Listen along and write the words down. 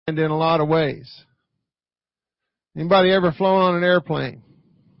in a lot of ways. Anybody ever flown on an airplane?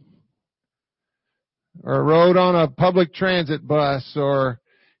 Or rode on a public transit bus or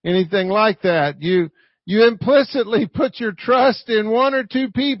anything like that? You implicitly put your trust in one or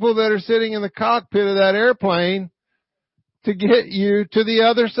two people that are sitting in the cockpit of that airplane to get you to the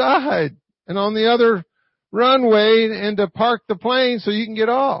other side and on the other runway and to park the plane so you can get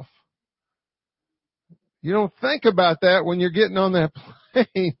off. You don't think about that when you're getting on that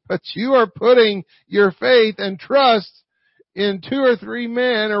plane, but you are putting your faith and trust in two or three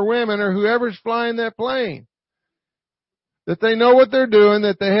men or women or whoever's flying that plane. That they know what they're doing,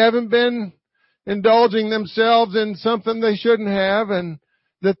 that they haven't been indulging themselves in something they shouldn't have, and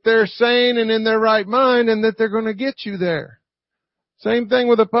that they're sane and in their right mind, and that they're going to get you there. Same thing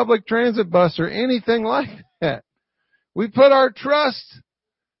with a public transit bus or anything like that. We put our trust,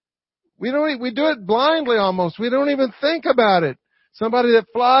 we do it blindly almost. We don't even think about it. Somebody that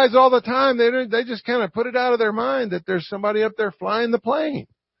flies all the time, they just kind of put it out of their mind that there's somebody up there flying the plane.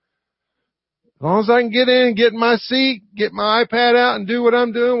 As long as I can get in, get in my seat, get my iPad out and do what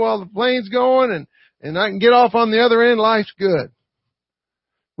I'm doing while the plane's going and I can get off on the other end, life's good.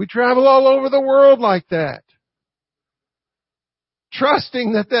 We travel all over the world like that.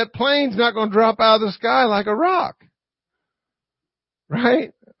 Trusting that that plane's not going to drop out of the sky like a rock.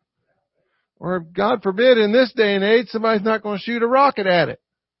 Right? Or God forbid in this day and age, somebody's not going to shoot a rocket at it.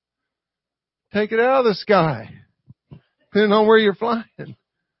 Take it out of the sky. Depending on where you're flying.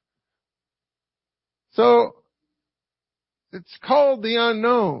 So, it's called the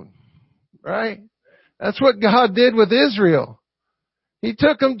unknown. Right? That's what God did with Israel. He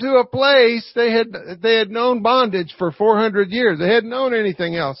took them to a place they had known bondage for 400 years. They hadn't known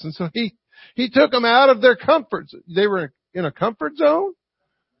anything else. And so he took them out of their comforts. They were in a comfort zone?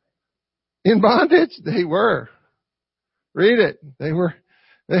 In bondage? They were. Read it. They were,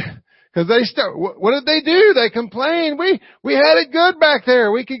 cause what did they do? They complained. We had it good back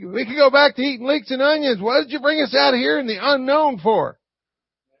there. We could go back to eating leeks and onions. What did you bring us out here in the unknown for?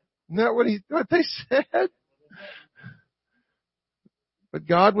 Isn't that what they said? But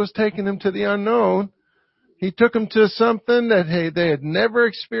God was taking them to the unknown. He took them to something that they had never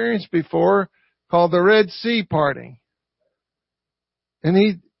experienced before called the Red Sea parting. And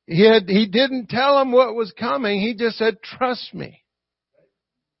he didn't tell them what was coming. He just said, trust me.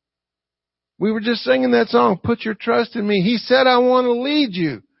 We were just singing that song, put your trust in me. He said, I want to lead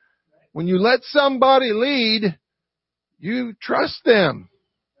you. When you let somebody lead, you trust them.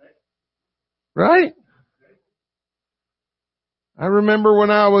 Right? I remember when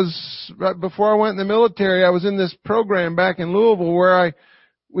right before I went in the military, I was in this program back in Louisville where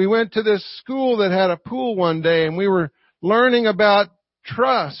we went to this school that had a pool one day and we were learning about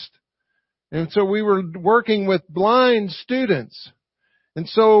trust. And so we were working with blind students. And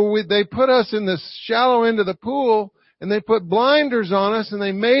so they put us in this shallow end of the pool and they put blinders on us and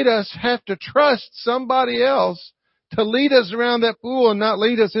they made us have to trust somebody else to lead us around that pool and not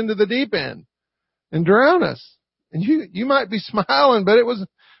lead us into the deep end and drown us. And you might be smiling, but it was,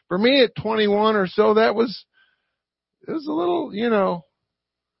 for me at 21 or so, it was a little,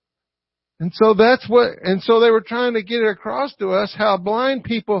 And so they were trying to get it across to us how blind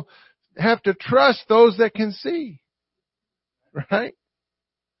people have to trust those that can see. Right?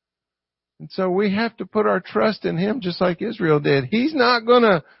 And so we have to put our trust in Him just like Israel did. He's not going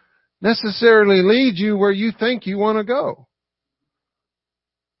to necessarily lead you where you think you want to go.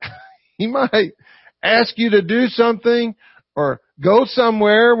 He might ask you to do something or go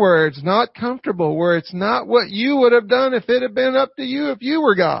somewhere where it's not comfortable, where it's not what you would have done if it had been up to you if you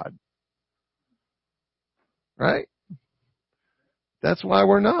were God. Right? That's why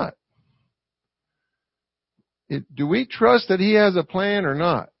we're not. Do we trust that He has a plan or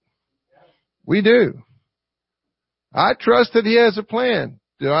not? We do. I trust that He has a plan.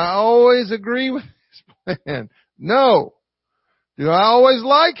 Do I always agree with His plan? No. Do I always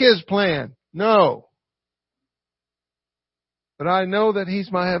like His plan? No. But I know that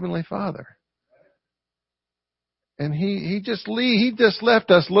He's my Heavenly Father. And He just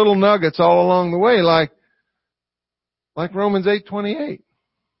left us little nuggets all along the way, like Romans 8:28.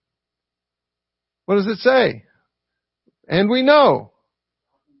 What does it say? And we know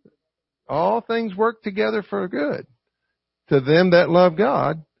all things work together for good to them that love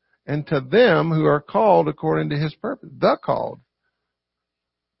God and to them who are called according to His purpose. The called.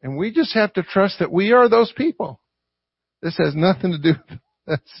 And we just have to trust that we are those people. This has nothing to do with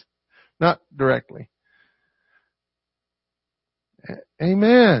that's not directly.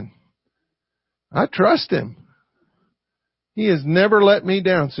 Amen. I trust Him. He has never let me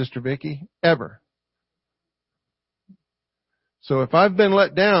down, Sister Vicki, ever. So if I've been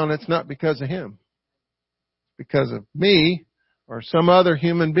let down, it's not because of him. It's because of me or some other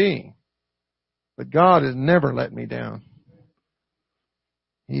human being. But God has never let me down.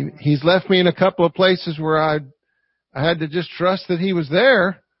 He's left me in a couple of places where I had to just trust that He was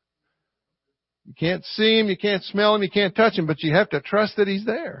there. You can't see Him, you can't smell Him, you can't touch Him, but you have to trust that He's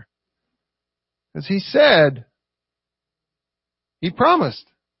there. Because He said, He promised,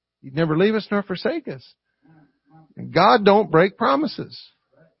 He'd never leave us nor forsake us. And God don't break promises.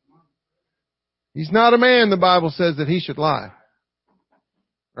 He's not a man, the Bible says, that He should lie.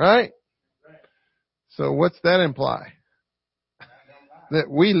 Right? So what's that imply? That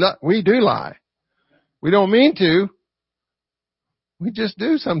we do lie. We don't mean to. We just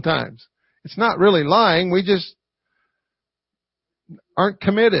do sometimes. It's not really lying. We just aren't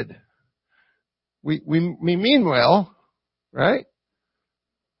committed. We mean well, right?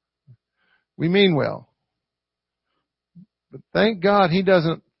 We mean well. But thank God He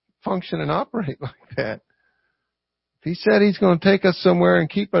doesn't function and operate like that. If He said He's going to take us somewhere and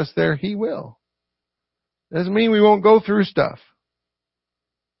keep us there, He will. Doesn't mean we won't go through stuff.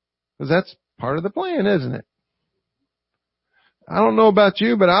 Because that's part of the plan, isn't it? I don't know about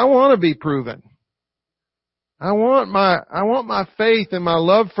you, but I want to be proven. I want my faith and my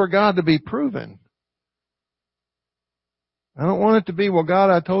love for God to be proven. I don't want it to be, well, God,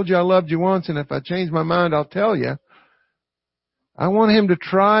 I told you I loved you once, and if I change my mind, I'll tell you. I want Him to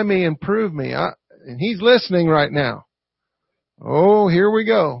try me and prove me. And He's listening right now. Oh, here we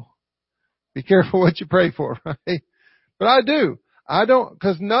go. Be careful what you pray for, right? But I do. I don't,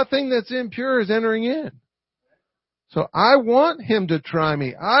 because nothing that's impure is entering in. So I want Him to try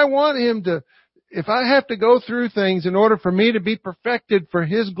me. I want Him to, if I have to go through things in order for me to be perfected for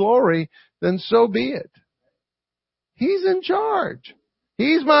His glory, then so be it. He's in charge.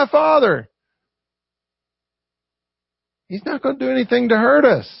 He's my Father. He's not going to do anything to hurt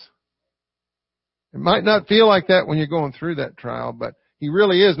us. It might not feel like that when you're going through that trial, but He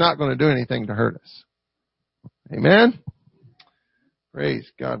really is not going to do anything to hurt us. Amen? Praise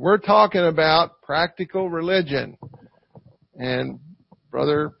God. We're talking about practical religion. And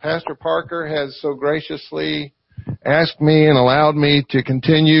Pastor Parker has so graciously asked me and allowed me to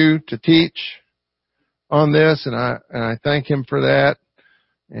continue to teach on this, and I thank him for that.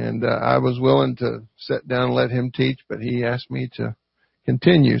 And I was willing to sit down and let him teach, but he asked me to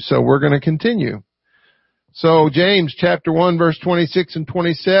continue. So we're going to continue. So James chapter 1 verse 26 and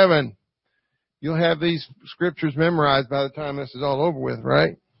 27. You'll have these scriptures memorized by the time this is all over with,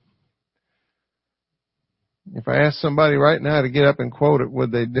 right? If I asked somebody right now to get up and quote it,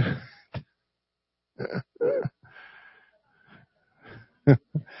 would they do it?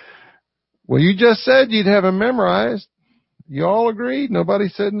 Well, you just said you'd have them memorized. You all agreed? Nobody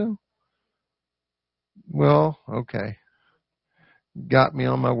said no? Well, okay. Got me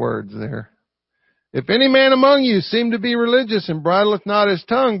on my words there. If any man among you seem to be religious and bridleth not his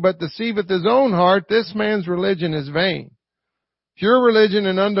tongue, but deceiveth his own heart, this man's religion is vain. Pure religion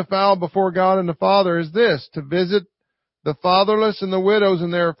and undefiled before God and the Father is this, to visit the fatherless and the widows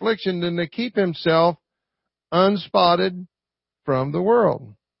in their affliction, and to keep himself unspotted from the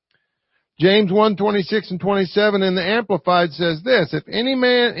world. James 1:26 and 27 in the Amplified says this, if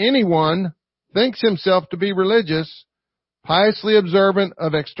anyone thinks himself to be religious, piously observant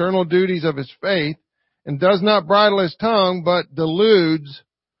of external duties of his faith, and does not bridle his tongue, but deludes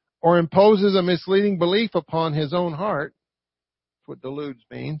or imposes a misleading belief upon his own heart. That's what deludes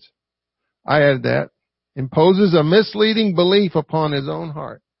means. I added that. Imposes a misleading belief upon his own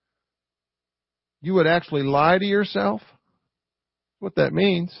heart. You would actually lie to yourself? That's what that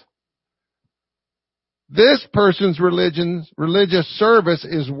means. This person's religious service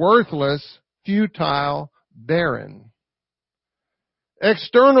is worthless, futile, barren.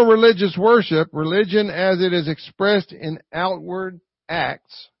 External religious worship, religion as it is expressed in outward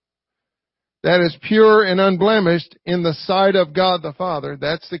acts, that is pure and unblemished in the sight of God the Father.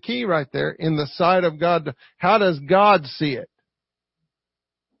 That's the key right there, in the sight of God. How does God see it?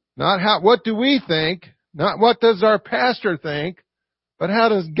 Not what do we think, not what does our pastor think, but how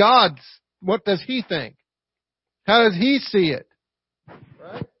does God, what does He think? How does He see it?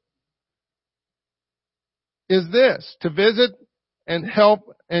 Right? Is this, to visit and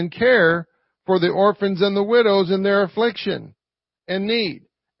help and care for the orphans and the widows in their affliction and need,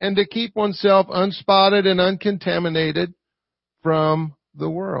 and to keep oneself unspotted and uncontaminated from the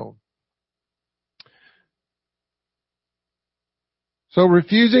world. So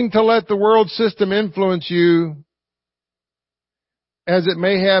refusing to let the world system influence you as it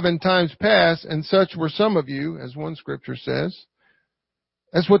may have in times past, and such were some of you, as one scripture says.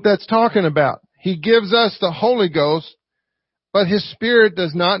 That's what that's talking about. He gives us the Holy Ghost But His Spirit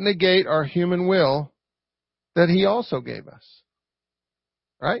does not negate our human will that He also gave us.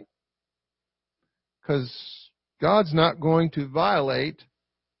 Right? Because God's not going to violate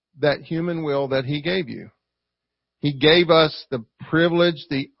that human will that He gave you. He gave us the privilege,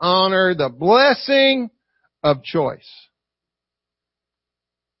 the honor, the blessing of choice.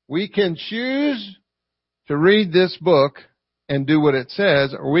 We can choose to read this book and do what it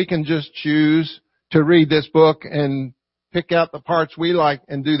says, or we can just choose to read this book and pick out the parts we like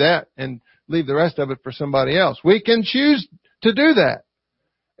and do that and leave the rest of it for somebody else. We can choose to do that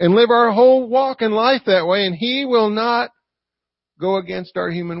and live our whole walk in life that way, and He will not go against our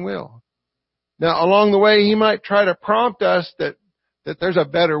human will. Now, along the way, He might try to prompt us that there's a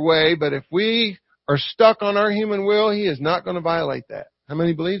better way, but if we are stuck on our human will, He is not going to violate that. How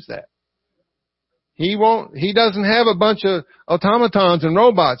many believes that? He doesn't have a bunch of automatons and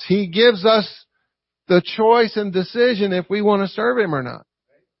robots. He gives us the choice and decision if we want to serve Him or not.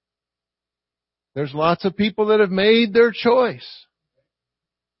 There's lots of people that have made their choice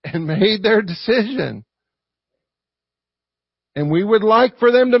and made their decision. And we would like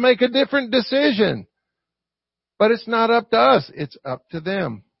for them to make a different decision. But it's not up to us. It's up to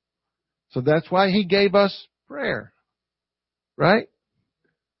them. So that's why He gave us prayer. Right?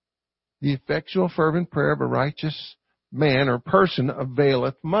 The effectual fervent prayer of a righteous man or person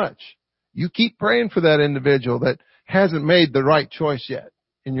availeth much. You keep praying for that individual that hasn't made the right choice yet,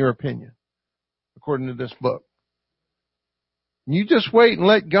 in your opinion, according to this book. You just wait and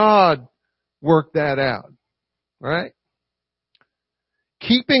let God work that out. Right?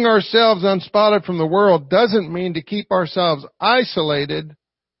 Keeping ourselves unspotted from the world doesn't mean to keep ourselves isolated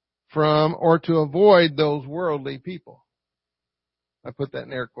from or to avoid those worldly people. I put that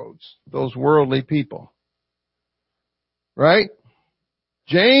in air quotes. Those worldly people. Right?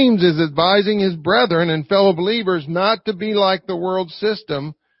 James is advising his brethren and fellow believers not to be like the world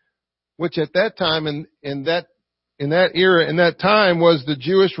system, which at that time, in that era, in that time, was the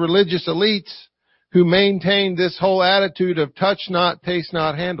Jewish religious elites who maintained this whole attitude of touch not, taste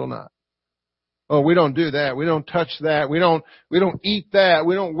not, handle not. Oh, we don't do that. We don't touch that. We don't eat that.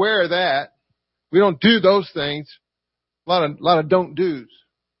 We don't wear that. We don't do those things. A lot of don't do's,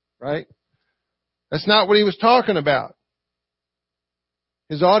 right? That's not what he was talking about.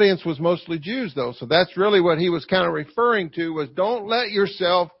 His audience was mostly Jews though, so that's really what he was kind of referring to, was don't let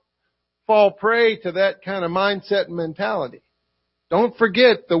yourself fall prey to that kind of mindset and mentality. Don't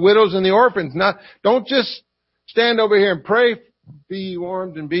forget the widows and the orphans. Don't just stand over here and pray, be ye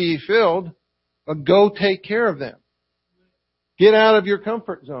warmed and be ye filled, but go take care of them. Get out of your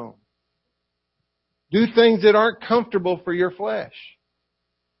comfort zone. Do things that aren't comfortable for your flesh.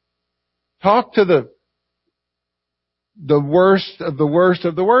 Talk to the worst of the worst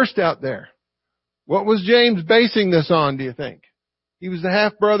of the worst out there. What was James basing this on, do you think? He was the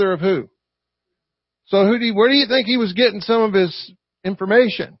half-brother of who? So where do you think he was getting some of his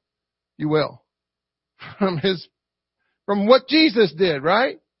information, you will? From what Jesus did,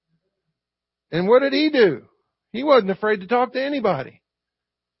 right? And what did He do? He wasn't afraid to talk to anybody.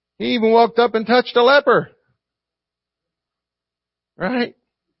 He even walked up and touched a leper. Right?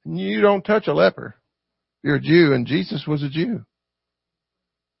 You don't touch a leper. You're a Jew, and Jesus was a Jew.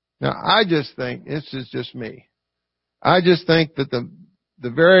 Now, I just think, this is just me, I just think that the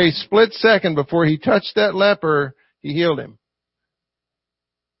very split second before He touched that leper, He healed him.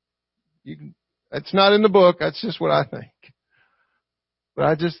 That's not in the book, that's just what I think. But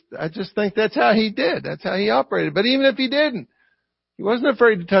I just think that's how He did. That's how He operated. But even if He didn't, He wasn't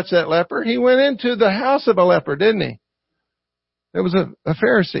afraid to touch that leper. He went into the house of a leper, didn't He? There was a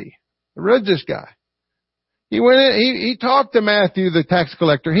Pharisee, a religious guy. He went in, he talked to Matthew, the tax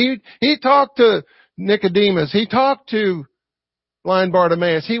collector. He talked to Nicodemus. He talked to blind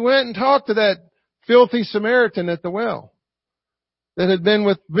Bartimaeus. He went and talked to that filthy Samaritan at the well that had been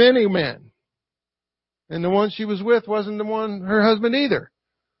with many men. And the one she was with wasn't the one, her husband either.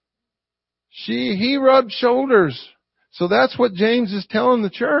 He rubbed shoulders. So that's what James is telling the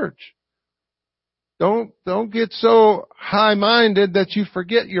church. Don't get so high-minded that you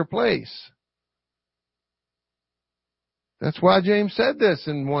forget your place. That's why James said this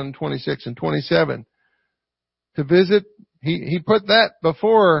in 1:26 and 27. To visit, he put that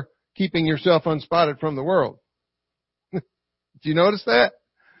before keeping yourself unspotted from the world. Do you notice that?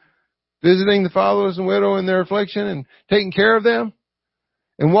 Visiting the fatherless and widow in their affliction and taking care of them.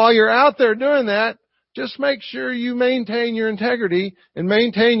 And while you're out there doing that, just make sure you maintain your integrity and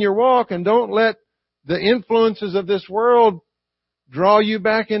maintain your walk, and don't let the influences of this world draw you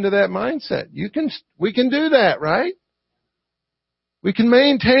back into that mindset. We can do that, right? We can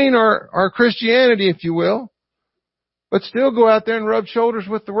maintain our Christianity, if you will, but still go out there and rub shoulders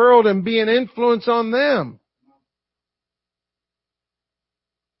with the world and be an influence on them.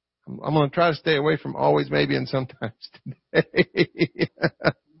 I'm going to try to stay away from always, maybe, and sometimes today.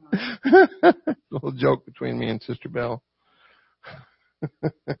 A little joke between me and Sister Belle.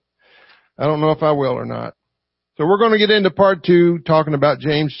 I don't know if I will or not. So we're going to get into part 2, talking about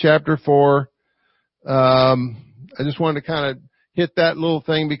James chapter 4. I just wanted to kind of hit that little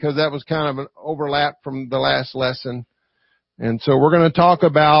thing because that was kind of an overlap from the last lesson. And so we're going to talk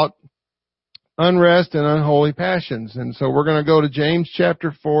about unrest and unholy passions. And so we're going to go to James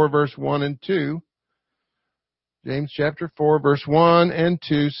chapter 4, verse 1 and 2. James chapter 4, verse 1 and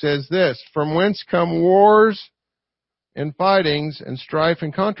 2 says this: From whence come wars and fightings and strife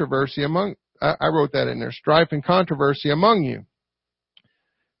and controversy among... I wrote that in there. Strife and controversy among you.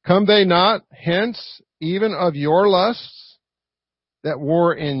 Come they not hence even of your lusts that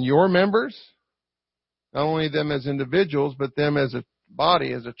war in your members? Not only them as individuals, but them as a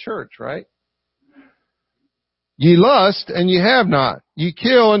body, as a church, right? Ye lust, and ye have not. Ye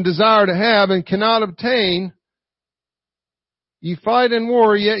kill and desire to have, and cannot obtain. Ye fight and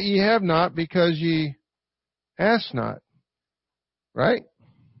war, yet ye have not, because ye ask not. Right?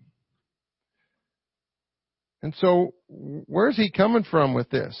 And so, where's he coming from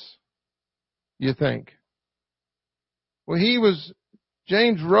with this, you think? Well,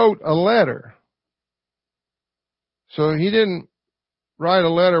 James wrote a letter. So he didn't write a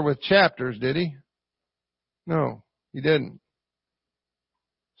letter with chapters, did he? No, he didn't.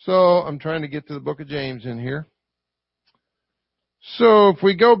 So, I'm trying to get to the book of James in here. So, if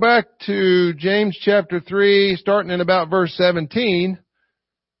we go back to James chapter 3, starting in about verse 17.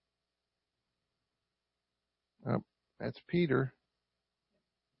 That's Peter.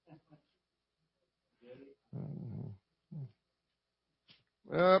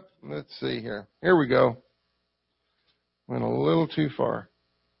 Let's see here. Here we go. Went a little too far.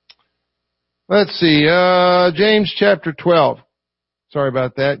 Let's see. James chapter 12. Sorry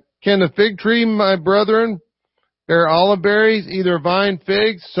about that. Can the fig tree, my brethren, bear olive berries, either vine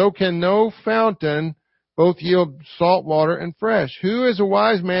figs? So can no fountain both yield salt water and fresh. Who is a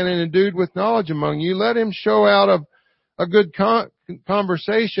wise man and endued with knowledge among you? Let him show out of a good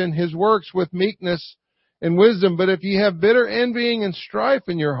conversation his works with meekness and wisdom. But if ye have bitter envying and strife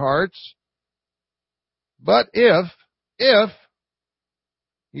in your hearts, but if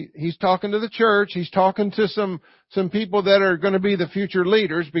he's talking to the church, he's talking to some people that are going to be the future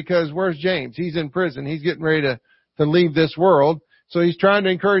leaders, because where's James? He's in prison. He's getting ready to leave this world. So he's trying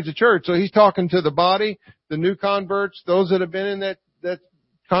to encourage the church. So he's talking to the body, the new converts, those that have been in that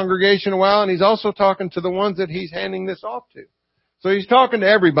congregation a while, and he's also talking to the ones that he's handing this off to. So he's talking to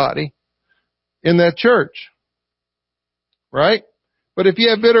everybody in that church. Right? But if ye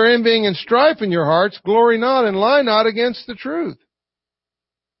have bitter envying and strife in your hearts, glory not and lie not against the truth.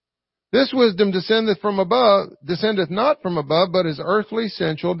 This wisdom descendeth not from above, but is earthly,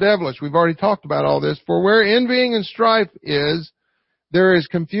 sensual, devilish. We've already talked about all this. For where envying and strife is, there is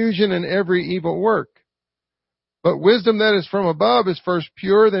confusion in every evil work. But wisdom that is from above is first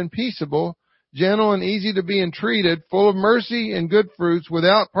pure, then peaceable, gentle and easy to be entreated, full of mercy and good fruits,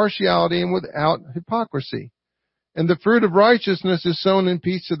 without partiality and without hypocrisy. And the fruit of righteousness is sown in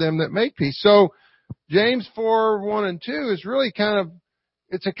peace to them that make peace. So, James 4, 1 and 2 is really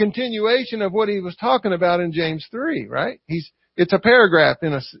it's a continuation of what he was talking about in James 3, right? It's a paragraph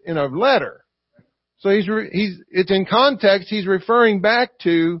in a letter. So it's in context, he's referring back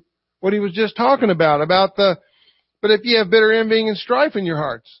to what he was just talking about but if you have bitter envying and strife in your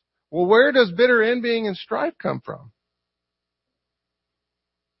hearts. Well, where does bitter envying and strife come from?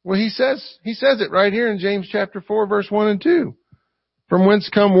 Well, he says it right here in James chapter 4, verse 1 and 2. From whence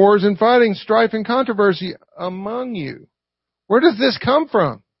come wars and fighting, strife and controversy among you? Where does this come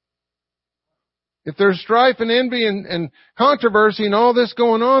from? If there's strife and envy and controversy and all this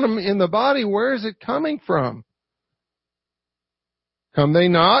going on in the body, where is it coming from? Come they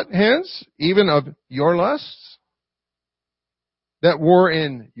not hence, even of your lusts, that war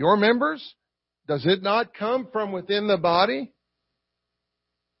in your members? Does it not come from within the body?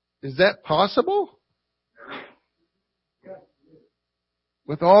 Is that possible?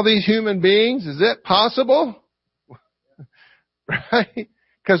 With all these human beings, is that possible? Right?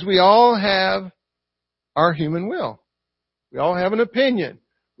 Because we all have our human will. We all have an opinion.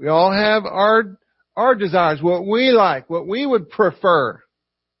 We all have our desires, what we like, what we would prefer.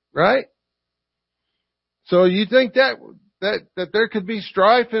 Right? So you think that there could be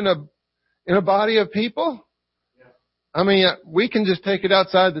strife in a body of people? I mean, we can just take it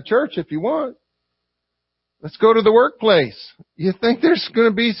outside the church if you want. Let's go to the workplace. You think there's going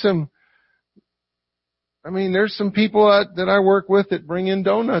to be some I mean, there's some people that I work with that bring in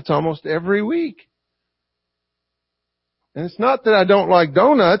donuts almost every week. And it's not that I don't like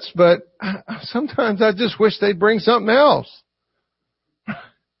donuts, but sometimes I just wish they'd bring something else.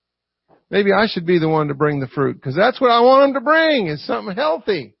 Maybe I should be the one to bring the fruit, because that's what I want them to bring, is something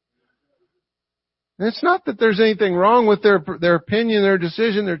healthy. And it's not that there's anything wrong with their opinion, their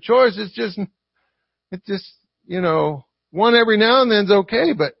decision, their choice. It's just, one every now and then's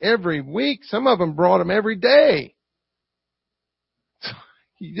okay, but every week, some of them brought them every day.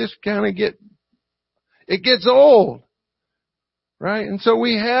 You just kind of it gets old. Right? And so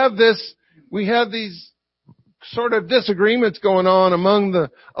we have these sort of disagreements going on among the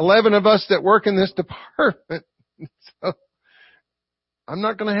 11 of us that work in this department. So I'm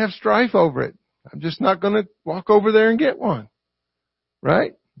not going to have strife over it. I'm just not going to walk over there and get one.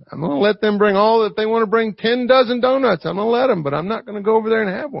 Right? I'm going to let them bring if they want to bring 10 dozen donuts, I'm going to let them, but I'm not going to go over there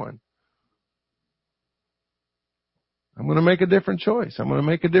and have one. I'm going to make a different choice. I'm going to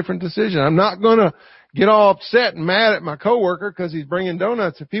make a different decision. I'm not going to get all upset and mad at my coworker because he's bringing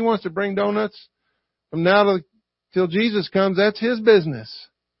donuts. If he wants to bring donuts from now till Jesus comes, that's his business.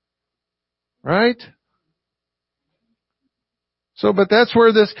 Right? So, but that's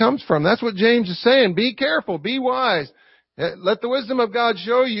where this comes from. That's what James is saying. Be careful. Be wise. Let the wisdom of God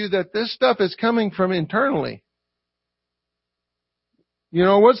show you that this stuff is coming from internally. You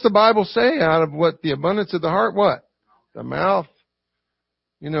know, what's the Bible say out of what? The abundance of the heart, what? The mouth.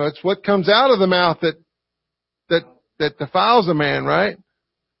 You know, it's what comes out of the mouth that defiles a man, right?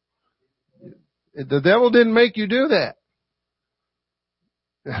 The devil didn't make you do that.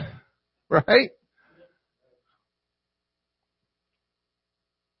 Right?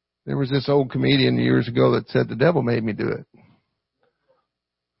 There was this old comedian years ago that said the devil made me do it.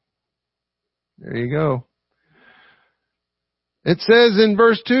 There you go. It says in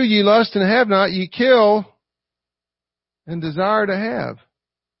verse 2, ye lust and have not, ye kill and desire to have,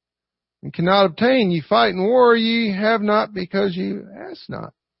 and cannot obtain. Ye fight and war, ye have not because ye ask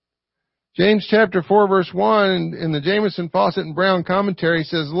not. James chapter 4 verse 1 in the Jamieson, Fawcett and Brown commentary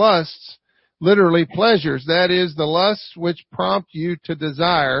says lusts, literally pleasures. That is, the lusts which prompt you to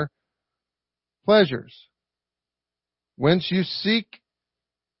desire pleasures. Whence you seek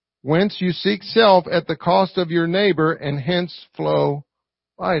self at the cost of your neighbor, and hence flow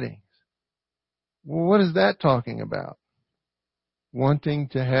fightings. Well, what is that talking about? Wanting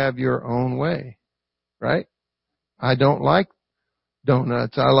to have your own way, right? I don't like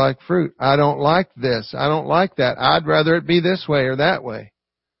donuts. I like fruit. I don't like this. I don't like that. I'd rather it be this way or that way.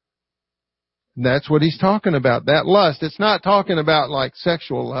 And that's what he's talking about. That lust. It's not talking about like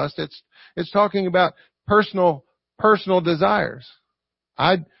sexual lust. It's talking about personal desires.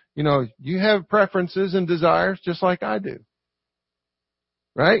 You have preferences and desires just like I do.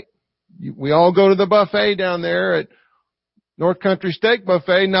 Right? We all go to the buffet down there at North Country Steak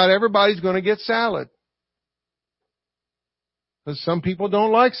Buffet. Not everybody's going to get salad. Because some people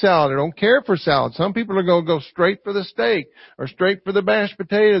don't like salad or don't care for salad. Some people are going to go straight for the steak or straight for the mashed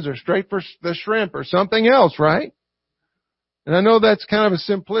potatoes or straight for the shrimp or something else, right? And I know that's kind of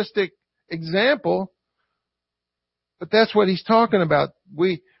a simplistic example, but that's what he's talking about.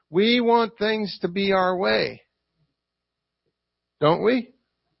 We want things to be our way. Don't we?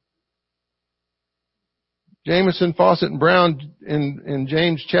 Jamieson, Fawcett, and Brown in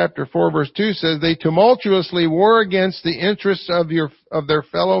James chapter 4 verse 2 says, they tumultuously war against the interests of their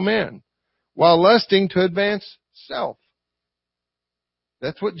fellow men, while lusting to advance self.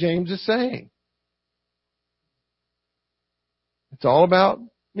 That's what James is saying. It's all about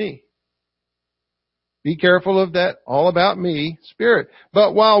me. Be careful of that all about me spirit.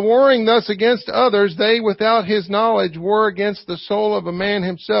 But while warring thus against others, they without his knowledge war against the soul of a man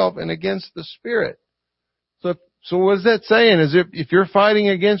himself and against the spirit. So what is that saying? Is if you're fighting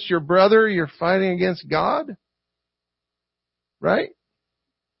against your brother, you're fighting against God? Right?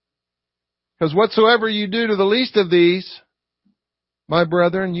 Because whatsoever you do to the least of these, my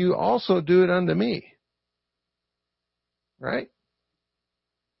brethren, you also do it unto me. Right?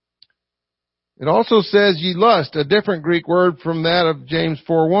 It also says ye lust, a different Greek word from that of James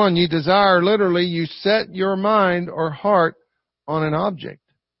 4:1. Ye desire, literally, you set your mind or heart on an object.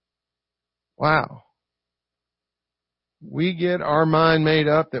 Wow. We get our mind made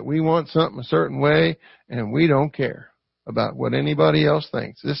up that we want something a certain way, and we don't care about what anybody else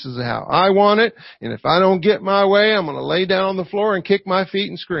thinks. This is how I want it, and if I don't get my way, I'm going to lay down on the floor and kick my feet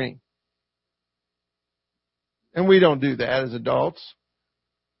and scream. And we don't do that as adults.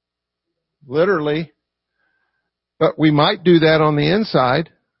 Literally. But we might do that on the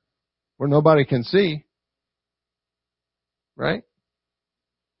inside where nobody can see. Right?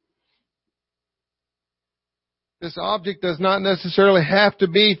 This object does not necessarily have to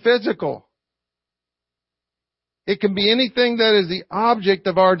be physical. It can be anything that is the object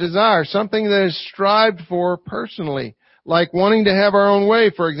of our desire, something that is strived for personally, like wanting to have our own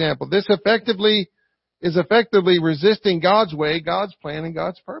way, for example. This is effectively resisting God's way, God's plan, and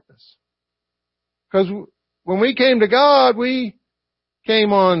God's purpose. Because when we came to God, we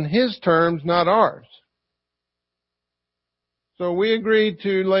came on His terms, not ours. So we agreed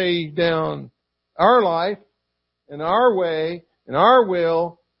to lay down our life and our way and our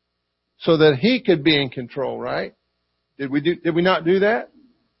will so that He could be in control, right? Did we not do that?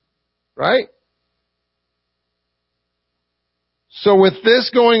 Right? So with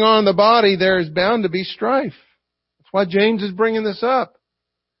this going on in the body, there is bound to be strife. That's why James is bringing this up.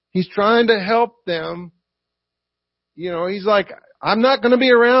 He's trying to help them. You know, he's like, I'm not going to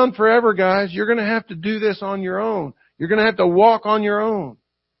be around forever, guys. You're going to have to do this on your own. You're going to have to walk on your own.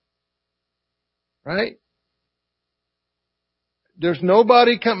 Right? There's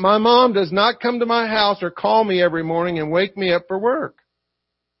nobody my mom does not come to my house or call me every morning and wake me up for work.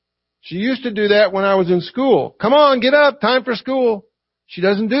 She used to do that when I was in school. Come on, get up, time for school. She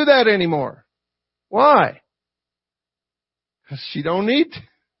doesn't do that anymore. Why? Because she don't need to.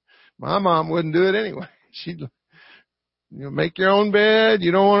 My mom wouldn't do it anyway. She'd, make your own bed.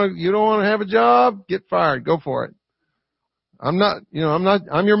 You don't want to have a job? Get fired. Go for it. I'm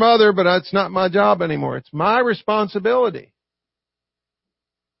your mother, but it's not my job anymore. It's my responsibility.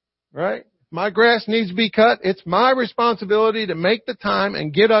 Right? If my grass needs to be cut, it's my responsibility to make the time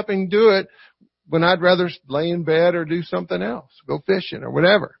and get up and do it when I'd rather lay in bed or do something else, go fishing or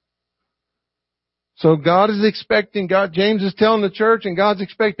whatever. So God is expecting, James is telling the church, and God's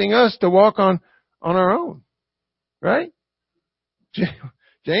expecting us to walk on our own. Right?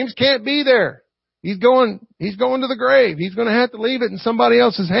 James can't be there. He's going to the grave. He's going to have to leave it in somebody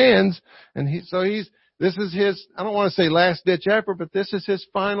else's hands. And this is his, I don't want to say last ditch effort, but this is his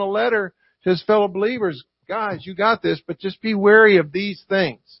final letter to his fellow believers. Guys, you got this, but just be wary of these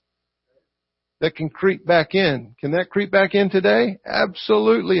things that can creep back in. Can that creep back in today?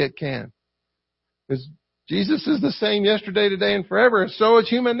 Absolutely it can. Because Jesus is the same yesterday, today, and forever, and so is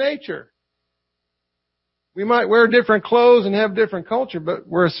human nature. We might wear different clothes and have different culture, but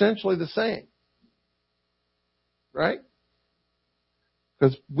we're essentially the same. Right?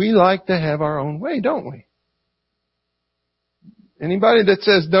 Because we like to have our own way, don't we? Anybody that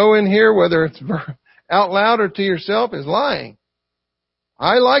says no in here, whether it's out loud or to yourself, is lying.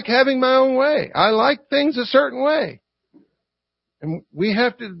 I like having my own way. I like things a certain way. And we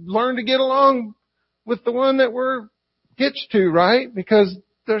have to learn to get along with the one that we're hitched to, right? Because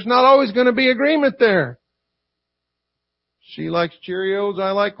there's not always going to be agreement there. She likes Cheerios,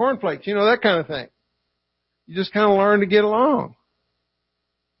 I like cornflakes, that kind of thing. You just kind of learn to get along.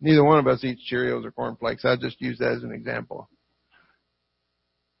 Neither one of us eats Cheerios or cornflakes. I just use that as an example.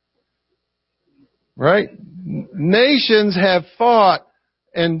 Right? Nations have fought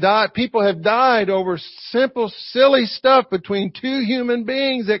and died. People have died over simple, silly stuff between two human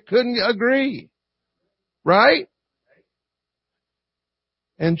beings that couldn't agree. Right?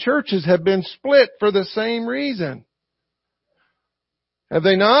 And churches have been split for the same reason. Have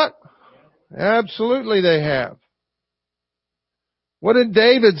they not? Absolutely they have. What did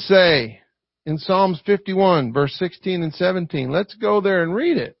David say in Psalms 51, verse 16 and 17? Let's go there and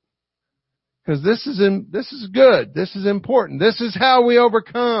read it. Because this is good. This is important. This is how we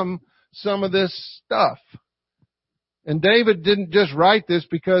overcome some of this stuff. And David didn't just write this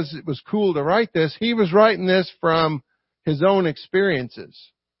because it was cool to write this. He was writing this from his own experiences.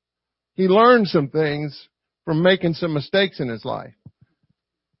 He learned some things from making some mistakes in his life.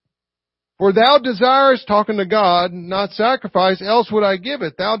 For thou desirest, talking to God, not sacrifice, else would I give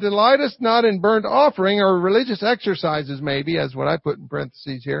it. Thou delightest not in burnt offering or religious exercises, maybe, as what I put in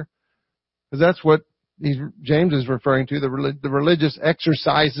parentheses here. Because that's what James is referring to, the religious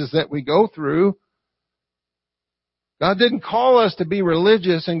exercises that we go through. God didn't call us to be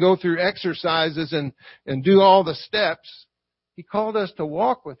religious and go through exercises and do all the steps. He called us to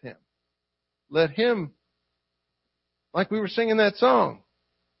walk with Him. Let Him, like we were singing that song.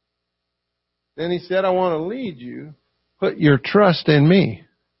 Then He said, I want to lead you. Put your trust in me.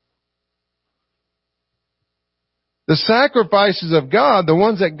 The sacrifices of God, the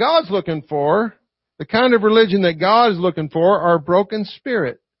ones that God's looking for, the kind of religion that God is looking for, are a broken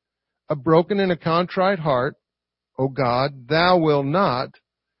spirit, a broken and a contrite heart. O God, thou wilt not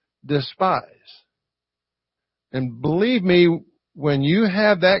despise. And believe me, when you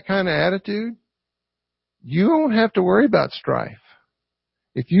have that kind of attitude, you won't have to worry about strife.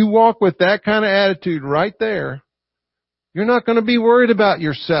 If you walk with that kind of attitude right there, you're not going to be worried about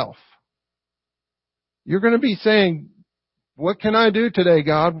yourself. You're going to be saying, what can I do today,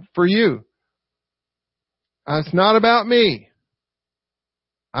 God, for you? It's not about me.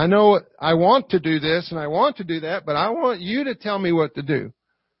 I know I want to do this and I want to do that, but I want you to tell me what to do.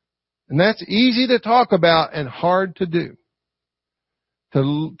 And that's easy to talk about and hard to do.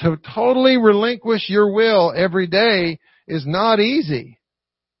 To totally relinquish your will every day is not easy.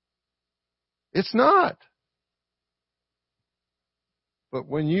 It's not. But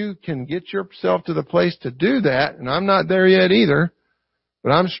when you can get yourself to the place to do that, and I'm not there yet either, but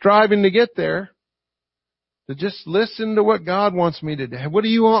I'm striving to get there, to just listen to what God wants me to do. What do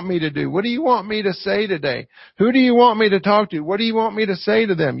you want me to do? What do you want me to say today? Who do you want me to talk to? What do you want me to say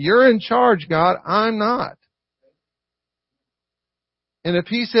to them? You're in charge, God. I'm not. And if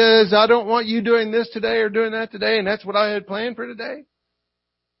He says, I don't want you doing this today or doing that today, and that's what I had planned for today,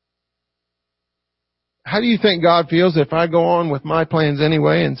 how do you think God feels if I go on with my plans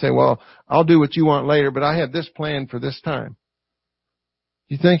anyway and say, well, I'll do what you want later, but I have this plan for this time?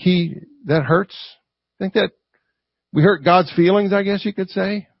 Do you think that hurts? Think that we hurt God's feelings, I guess you could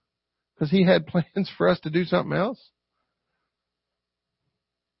say, because He had plans for us to do something else?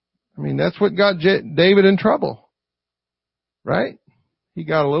 I mean, that's what got David in trouble, right? He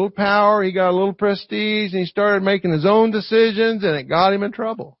got a little power, he got a little prestige, and he started making his own decisions, and it got him in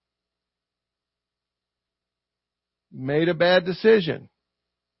trouble. He made a bad decision.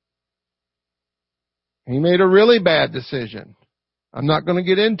 He made a really bad decision. I'm not going to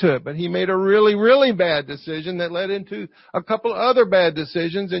get into it, but he made a really, really bad decision that led into a couple other bad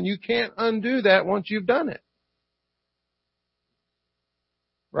decisions, and you can't undo that once you've done it.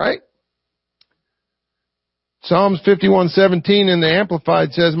 Right? Psalms 51:17 in the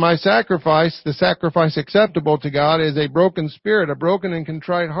Amplified says, my sacrifice, the sacrifice acceptable to God, is a broken spirit, a broken and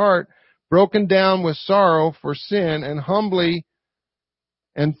contrite heart, broken down with sorrow for sin, and humbly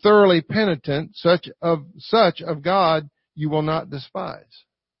and thoroughly penitent, such of God you will not despise.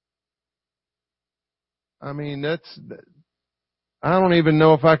 I mean, I don't even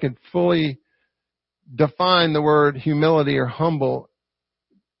know if I could fully define the word humility or humble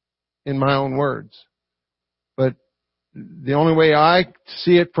in my own words. But the only way I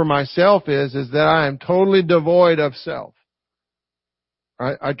see it for myself is that I am totally devoid of self.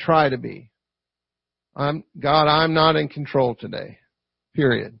 I try to be. God, I'm not in control today.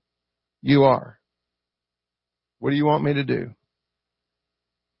 Period. You are. What do you want me to do?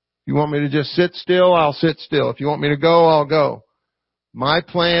 If you want me to just sit still, I'll sit still. If you want me to go, I'll go. My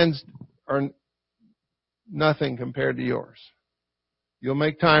plans are nothing compared to yours. You'll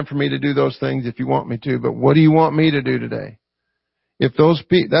make time for me to do those things if you want me to, but what do you want me to do today?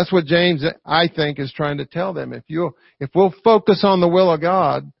 That's what James, I think, is trying to tell them. If we'll focus on the will of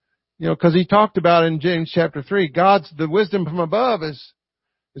God, because he talked about in James chapter 3, the wisdom from above is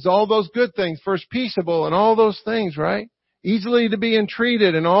all those good things. First, peaceable and all those things, right? Easily to be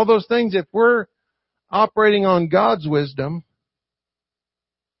entreated and all those things. If we're operating on God's wisdom,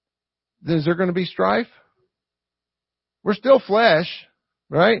 is there going to be strife? We're still flesh,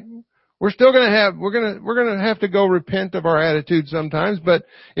 right? We're going to have to go repent of our attitude sometimes, but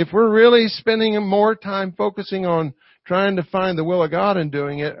if we're really spending more time focusing on trying to find the will of God and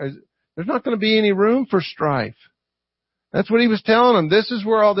doing it, there's not going to be any room for strife. That's what he was telling them. This is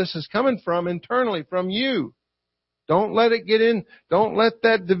where all this is coming from, internally, from you. Don't let it get in. Don't let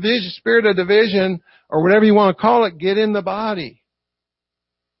that spirit of division, or whatever you want to call it, get in the body.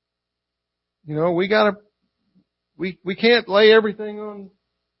 We can't lay everything on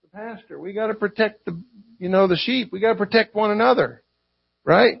the pastor. We got to protect the sheep. We got to protect one another.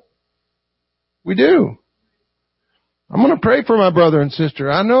 Right? We do. I'm going to pray for my brother and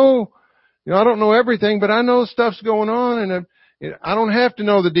sister. I know, I don't know everything, but I know stuff's going on, and I don't have to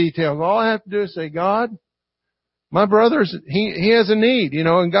know the details. All I have to do is say, God, my brother's, he has a need,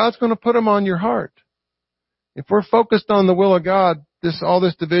 and God's going to put him on your heart. If we're focused on the will of God, all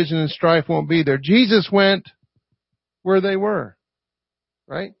this division and strife won't be there. Jesus went where they were,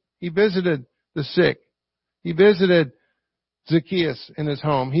 right? He visited the sick. He visited Zacchaeus in his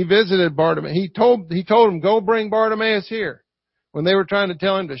home. He visited Bartimaeus. He told him, go bring Bartimaeus here. When they were trying to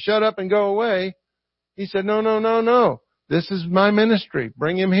tell him to shut up and go away, he said, no. This is my ministry.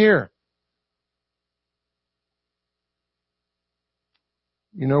 Bring him here.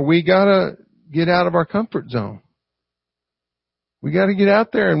 We gotta get out of our comfort zone. We gotta get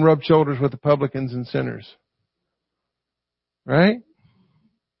out there and rub shoulders with the publicans and sinners. Right?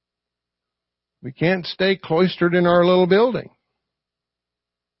 We can't stay cloistered in our little building.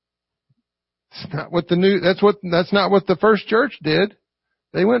 That's not what the first church did.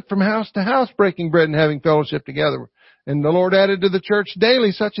 They went from house to house breaking bread and having fellowship together. And the Lord added to the church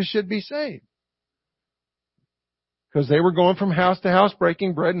daily such as should be saved. Because they were going from house to house,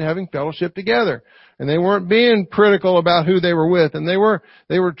 breaking bread and having fellowship together. And they weren't being critical about who they were with. And they were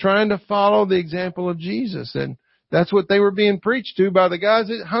trying to follow the example of Jesus. And that's what they were being preached to by the guys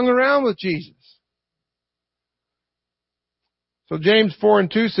that hung around with Jesus. So James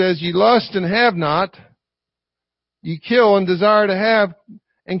 4:2 says, "Ye lust and have not. Ye kill and desire to have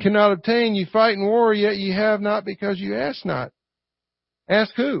and cannot obtain. Ye fight and war, yet ye have not because you ask not."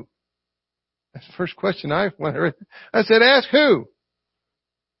 Ask who? That's the first question I said, ask who?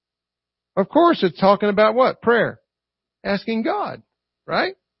 Of course, it's talking about what? Prayer. Asking God,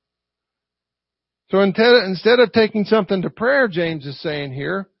 right? So instead of taking something to prayer, James is saying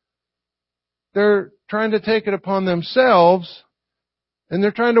here, they're trying to take it upon themselves, and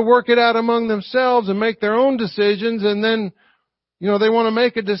they're trying to work it out among themselves and make their own decisions, and then, they want to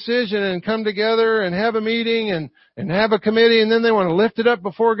make a decision and come together and have a meeting and have a committee, and then they want to lift it up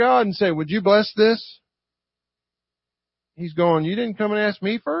before God and say, "Would you bless this?" He's going, "You didn't come and ask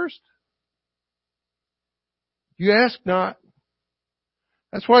me first? You asked not."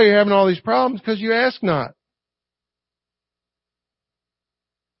 That's why you're having all these problems, because you asked not.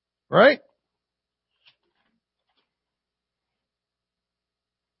 Right?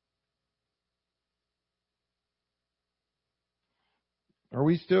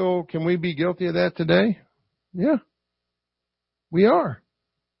 Can we be guilty of that today? Yeah. We are.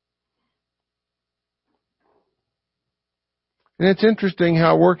 And it's interesting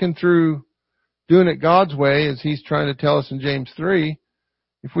how working through doing it God's way, as he's trying to tell us in James 3,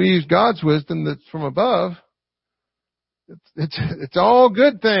 if we use God's wisdom that's from above, it's all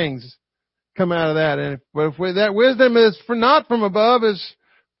good things come out of that. But if that wisdom is not from above, is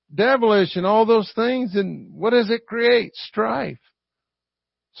devilish and all those things, then what does it create? Strife.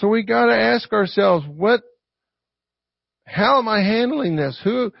 So we got to ask ourselves, how am I handling this?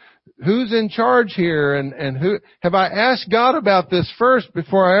 Who's in charge here? And who have I asked God about this first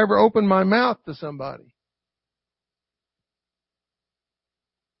before I ever open my mouth to somebody?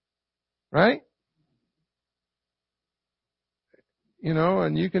 Right?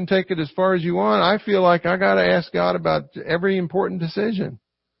 And you can take it as far as you want. I feel like I got to ask God about every important decision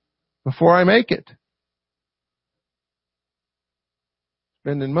before I make it.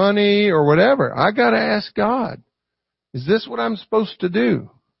 Spending money or whatever. I got to ask God, is this what I'm supposed to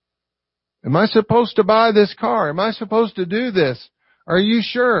do? Am I supposed to buy this car? Am I supposed to do this? Are you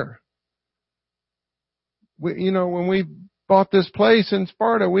sure? When we bought this place in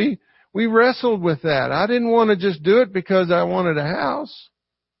Sparta, we wrestled with that. I didn't want to just do it because I wanted a house.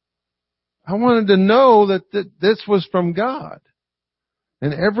 I wanted to know that this was from God.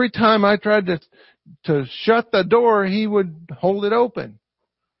 And every time I tried to shut the door, he would hold it open.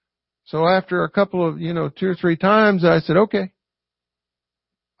 So after a couple of, 2 or 3 times, I said, okay,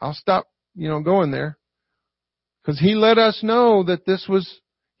 I'll stop, going there. Because he let us know that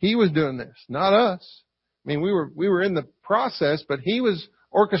he was doing this, not us. I mean, we were in the process, but he was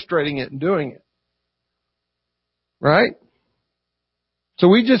orchestrating it and doing it. Right? So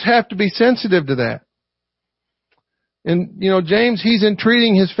we just have to be sensitive to that. And, James, he's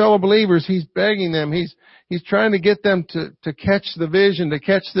entreating his fellow believers. He's begging them. He's trying to get them to catch the vision, to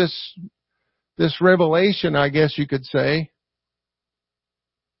catch this revelation, I guess you could say.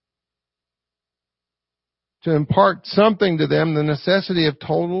 To impart something to them, the necessity of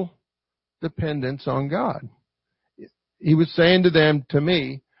total dependence on God. He was saying to them, to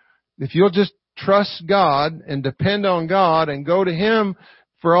me, if you'll just trust God and depend on God and go to Him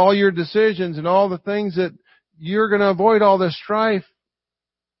for all your decisions and all the things that you're going to avoid all this strife,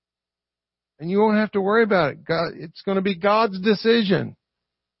 and you won't have to worry about it. God, it's going to be God's decision.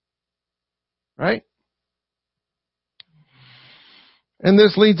 Right? And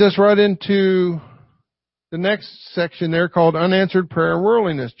this leads us right into the next section there called unanswered prayer and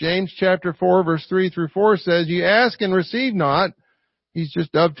worldliness. James chapter 4 verse 3 through 4 says, "You ask and receive not." He's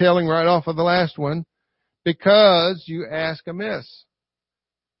just dovetailing right off of the last one. "Because you ask amiss,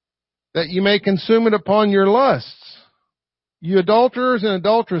 that you may consume it upon your lusts. You adulterers and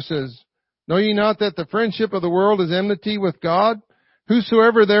adulteresses, know ye not that the friendship of the world is enmity with God?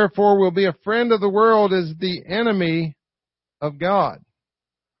 Whosoever therefore will be a friend of the world is the enemy of God."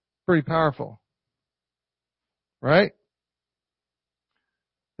 Pretty powerful. Right?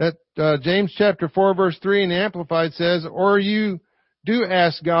 That James chapter 4 verse 3 in the Amplified says, "Or you do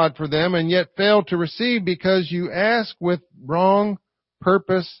ask God for them and yet fail to receive because you ask with wrong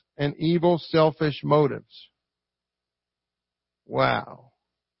purpose and evil selfish motives." Wow.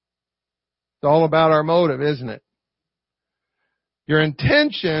 It's all about our motive, isn't it? Your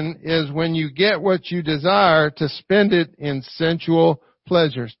intention is when you get what you desire to spend it in sensual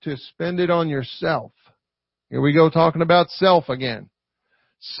pleasures, to spend it on yourself. Here we go talking about self again.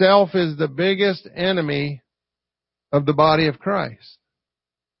 Self is the biggest enemy of the body of Christ.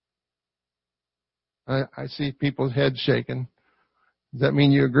 I see people's heads shaking. Does that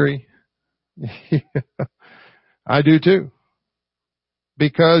mean you agree? I do too.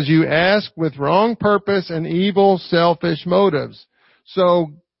 Because you ask with wrong purpose and evil, selfish motives.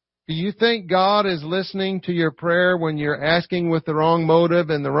 So, do you think God is listening to your prayer when you're asking with the wrong motive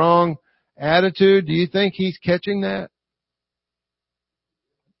and the wrong attitude? Do you think He's catching that?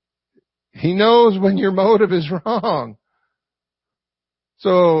 He knows when your motive is wrong.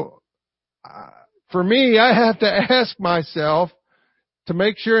 So, for me, I have to ask myself to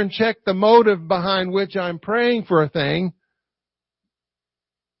make sure and check the motive behind which I'm praying for a thing.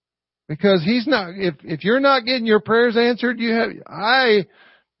 Because He's not, if you're not getting your prayers answered, I'll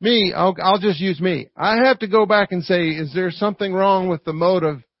just use me. I have to go back and say, is there something wrong with the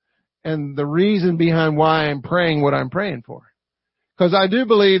motive and the reason behind why I'm praying what I'm praying for? Because I do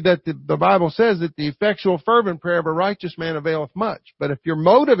believe that the Bible says that the effectual fervent prayer of a righteous man availeth much. But if your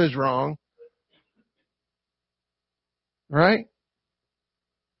motive is wrong, right?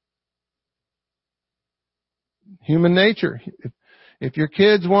 Human nature. If your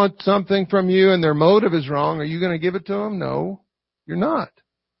kids want something from you and their motive is wrong, are you going to give it to them? No, you're not.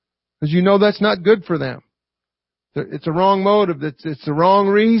 Because you know that's not good for them. It's a wrong motive. It's the wrong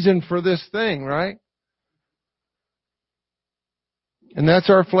reason for this thing, right? And that's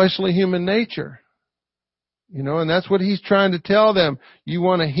our fleshly human nature. You know, and that's what He's trying to tell them. You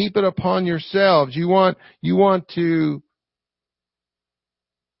want to heap it upon yourselves. You want to,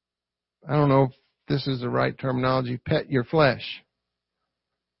 I don't know if this is the right terminology, pet your flesh.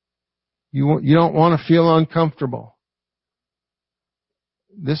 You don't want to feel uncomfortable.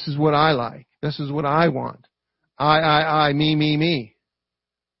 This is what I like. This is what I want. I, me.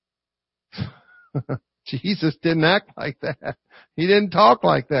 Jesus didn't act like that. He didn't talk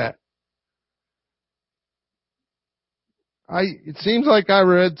like that. It seems like I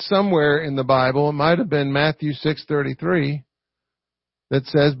read somewhere in the Bible, it might have been Matthew 6:33, that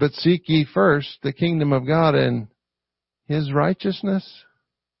says, but seek ye first the kingdom of God and His righteousness,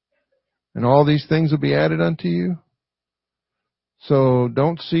 and all these things will be added unto you. So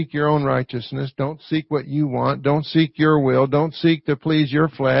don't seek your own righteousness. Don't seek what you want. Don't seek your will. Don't seek to please your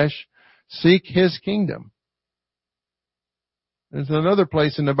flesh. Seek His kingdom. There's another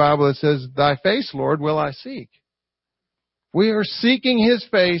place in the Bible that says, thy face, Lord, will I seek. We are seeking His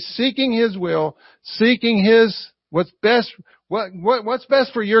face, seeking His will, seeking what's best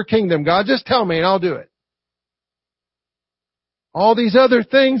for your kingdom, God. Just tell me and I'll do it. All these other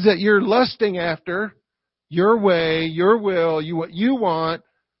things that you're lusting after, your way, your will, what you want,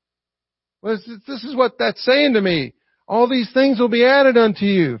 well, this is what that's saying to me. All these things will be added unto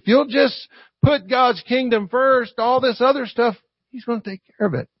you. If you'll just put God's kingdom first, all this other stuff, He's going to take care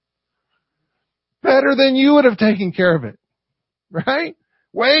of it. Better than you would have taken care of it. Right?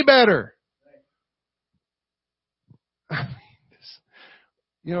 Way better.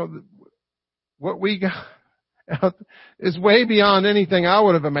 You know, what we got is way beyond anything I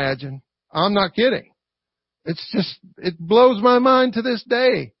would have imagined. I'm not kidding. It blows my mind to this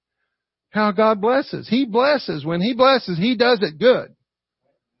day how God blesses. He blesses. When He blesses, He does it good.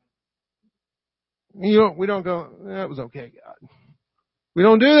 We don't go, that was okay, God. We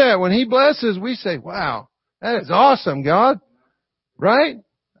don't do that. When He blesses, we say, wow, that is awesome, God. Right?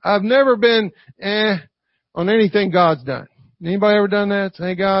 I've never been on anything God's done. Anybody ever done that?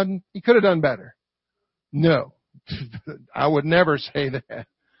 Say, God, you could have done better. No. I would never say that.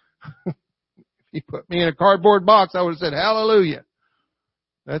 If He put me in a cardboard box, I would have said, hallelujah.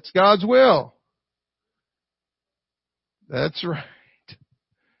 That's God's will. That's right.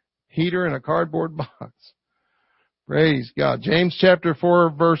 Heater in a cardboard box. Praise God. James chapter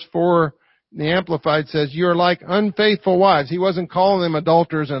 4, verse 4, the Amplified says, you are like unfaithful wives. He wasn't calling them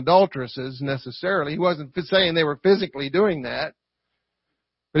adulterers and adulteresses necessarily. He wasn't saying they were physically doing that.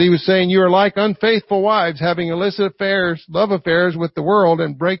 But he was saying you are like unfaithful wives, having illicit affairs, love affairs with the world,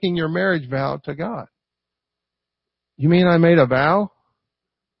 and breaking your marriage vow to God. You mean I made a vow?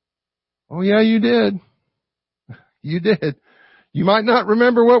 Oh yeah, you did. You did. You might not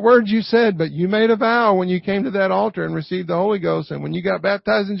remember what words you said, but you made a vow when you came to that altar and received the Holy Ghost. And when you got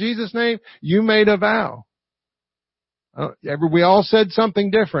baptized in Jesus' name, you made a vow. We all said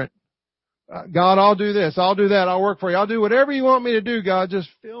something different. God, I'll do this. I'll do that. I'll work for you. I'll do whatever you want me to do, God. Just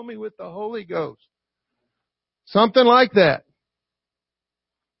fill me with the Holy Ghost. Something like that.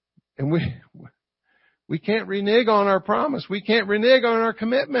 And we can't renege on our promise. We can't renege on our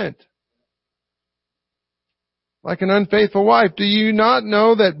commitment. like an unfaithful wife. Do you not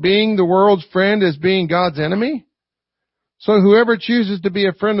know that being the world's friend is being God's enemy? So whoever chooses to be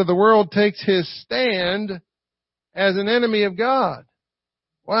a friend of the world takes his stand as an enemy of God.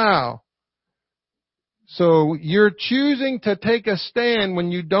 Wow. So you're choosing to take a stand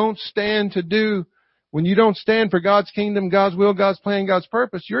when you don't stand for God's kingdom, God's will, God's plan, God's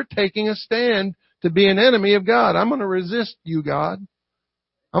purpose. You're taking a stand to be an enemy of God. I'm going to resist you, God.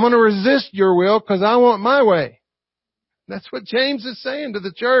 I'm going to resist your will because I want my way. That's what James is saying to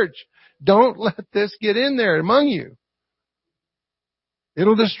the church. Don't let this get in there among you.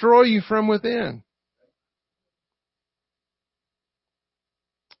 It'll destroy you from within.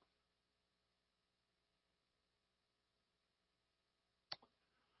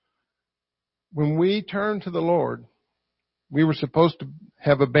 When we turned to the Lord, we were supposed to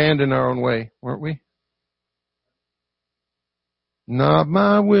have abandoned our own way, weren't we? Not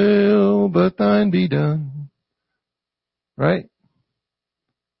my will, but thine be done. Right?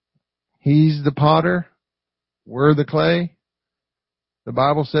 He's the potter. We're the clay. The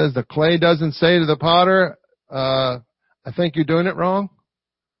Bible says the clay doesn't say to the potter, I think you're doing it wrong.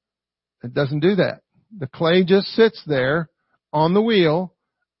 It doesn't do that. The clay just sits there on the wheel,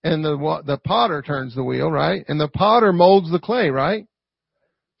 and the potter turns the wheel, right? And the potter molds the clay, right?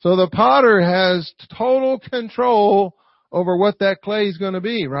 So the potter has total control over what that clay is going to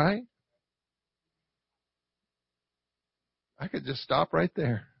be, right? I could just stop right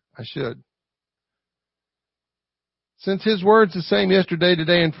there. I should. Since His word's the same yesterday,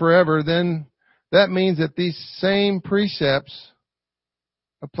 today, and forever, then that means that these same precepts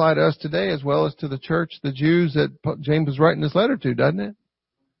apply to us today as well as to the church, the Jews that James was writing this letter to, doesn't it?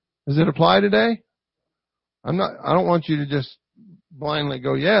 Does it apply today? I don't want you to just blindly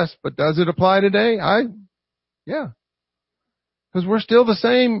go yes, but does it apply today? Yeah. Because we're still the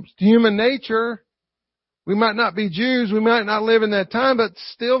same human nature. We might not be Jews, we might not live in that time, but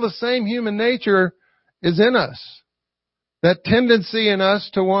still the same human nature is in us. That tendency in us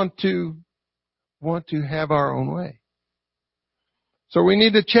to want to have our own way. So we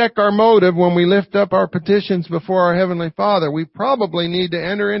need to check our motive when we lift up our petitions before our Heavenly Father. We probably need to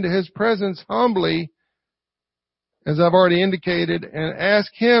enter into His presence humbly, as I've already indicated, and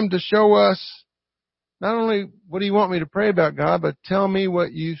ask Him to show us not only what do you want me to pray about, God, but tell me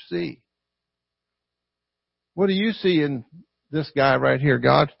what you see. What do you see in this guy right here,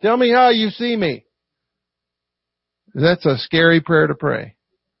 God? Tell me how you see me. That's a scary prayer to pray.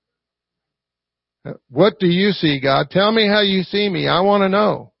 What do you see, God? Tell me how you see me. I want to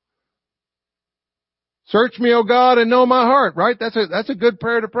know. Search me, O God, and know my heart, right? That's a good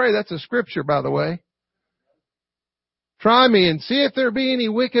prayer to pray. That's a scripture, by the way. Try me and see if there be any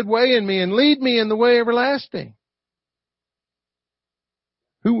wicked way in me and lead me in the way everlasting.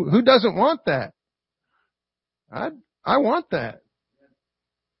 Who doesn't want that? I want that.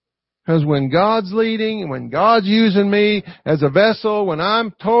 Because when God's leading, when God's using me as a vessel, when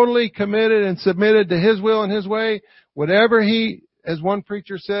I'm totally committed and submitted to His will and His way, whatever as one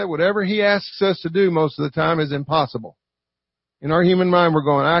preacher said, whatever He asks us to do most of the time is impossible. In our human mind, we're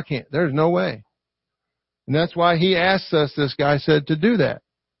going, I can't. There's no way. And that's why He asks us, this guy said, to do that.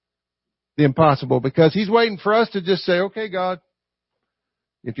 The impossible. Because He's waiting for us to just say, okay, God,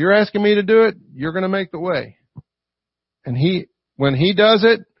 if you're asking me to do it, you're going to make the way. And when He does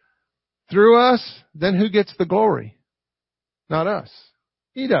it through us, then who gets the glory? Not us.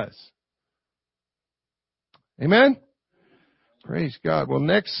 He does. Amen? Praise God. Well,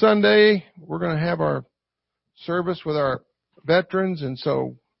 next Sunday, we're going to have our service with our veterans. And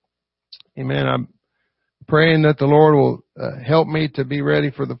so, amen, I'm praying that the Lord will help me to be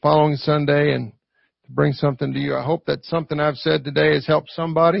ready for the following Sunday and to bring something to you. I hope that something I've said today has helped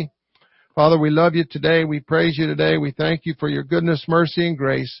somebody. Father, we love you today. We praise you today. We thank you for your goodness, mercy, and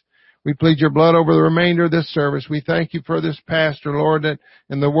grace. We plead your blood over the remainder of this service. We thank you for this pastor, Lord,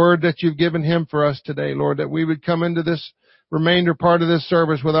 and the word that you've given him for us today, Lord, that we would come into this remainder part of this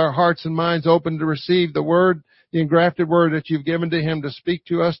service with our hearts and minds open to receive the word, the engrafted word that you've given to him to speak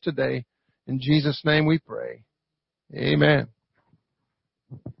to us today. In Jesus' name we pray. Amen.